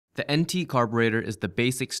The NT carburetor is the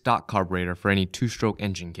basic stock carburetor for any two-stroke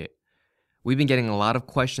engine kit. We've been getting a lot of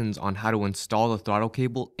questions on how to install the throttle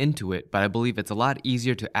cable into it, but I believe it's a lot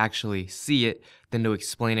easier to actually see it than to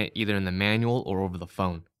explain it either in the manual or over the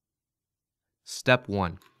phone. Step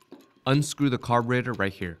 1. Unscrew the carburetor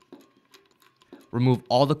right here. Remove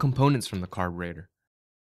all the components from the carburetor.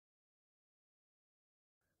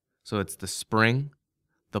 So it's the spring,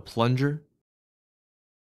 the plunger,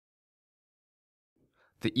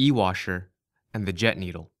 the E-washer, and the jet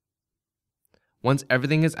needle. Once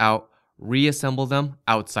everything is out, reassemble them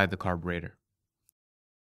outside the carburetor.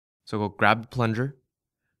 So go grab the plunger,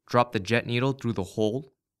 drop the jet needle through the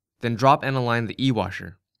hole, then drop and align the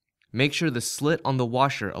E-washer. Make sure the slit on the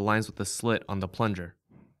washer aligns with the slit on the plunger.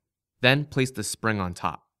 Then place the spring on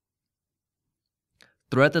top.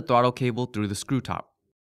 Thread the throttle cable through the screw top.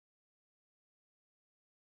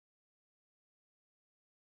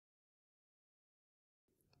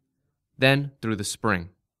 Then through the spring.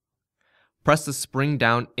 Press the spring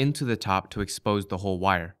down into the top to expose the whole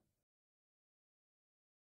wire.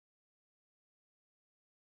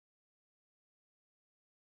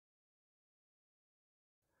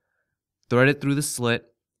 Thread it through the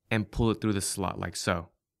slit and pull it through the slot like so.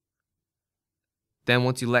 Then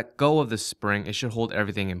once you let go of the spring, it should hold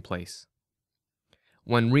everything in place.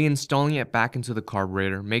 When reinstalling it back into the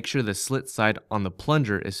carburetor, make sure the slit side on the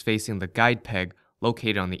plunger is facing the guide peg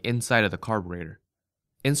located on the inside of the carburetor.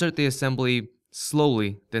 Insert the assembly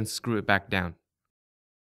slowly, then screw it back down.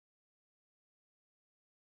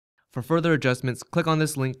 For further adjustments, click on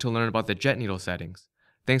this link to learn about the jet needle settings.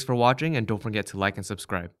 Thanks for watching, and don't forget to like and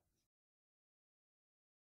subscribe.